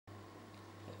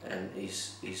and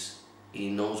he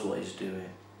knows what he's doing.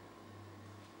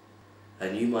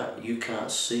 And you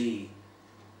can't see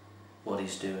what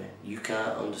he's doing. You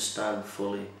can't understand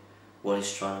fully what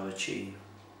he's trying to achieve.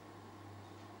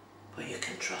 But you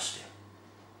can trust him.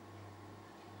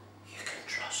 You can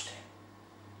trust him.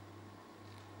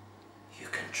 You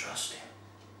can trust him.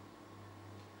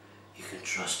 You can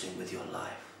trust him with your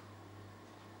life.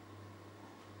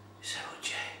 You say, well,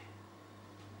 Jay,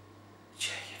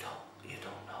 you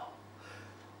don't know.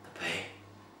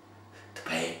 The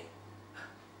pain,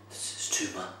 this is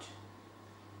too much.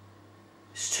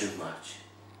 It's too much.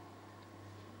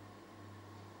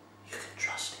 You can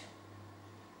trust him.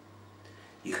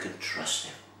 You can trust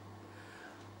him.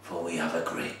 For we have a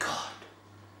great God.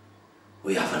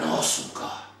 We have an awesome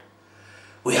God.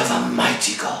 We have a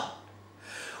mighty God.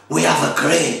 We have a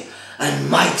great and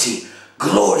mighty,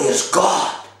 glorious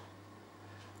God.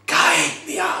 Guide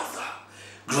me, Alpha,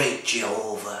 great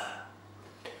Jehovah.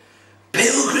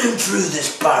 Pilgrim through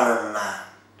this barren land.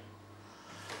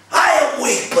 I am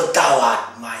weak, but thou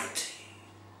art mighty.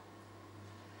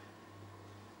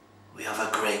 We have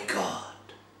a great God.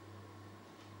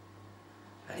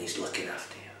 And he's looking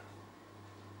after you.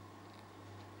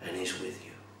 And he's with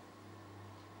you.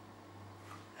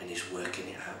 And he's working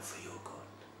it out for your good.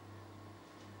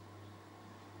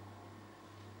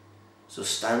 So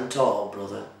stand tall,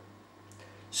 brother.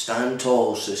 Stand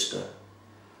tall, sister.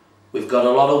 We've got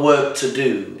a lot of work to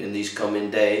do in these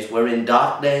coming days. We're in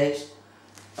dark days.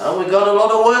 And we've got a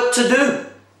lot of work to do.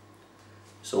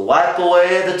 So wipe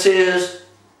away the tears.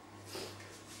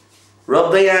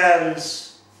 Rub the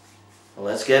hands. And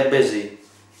let's get busy.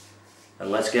 And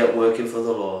let's get working for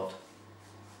the Lord.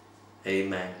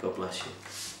 Amen. God bless you.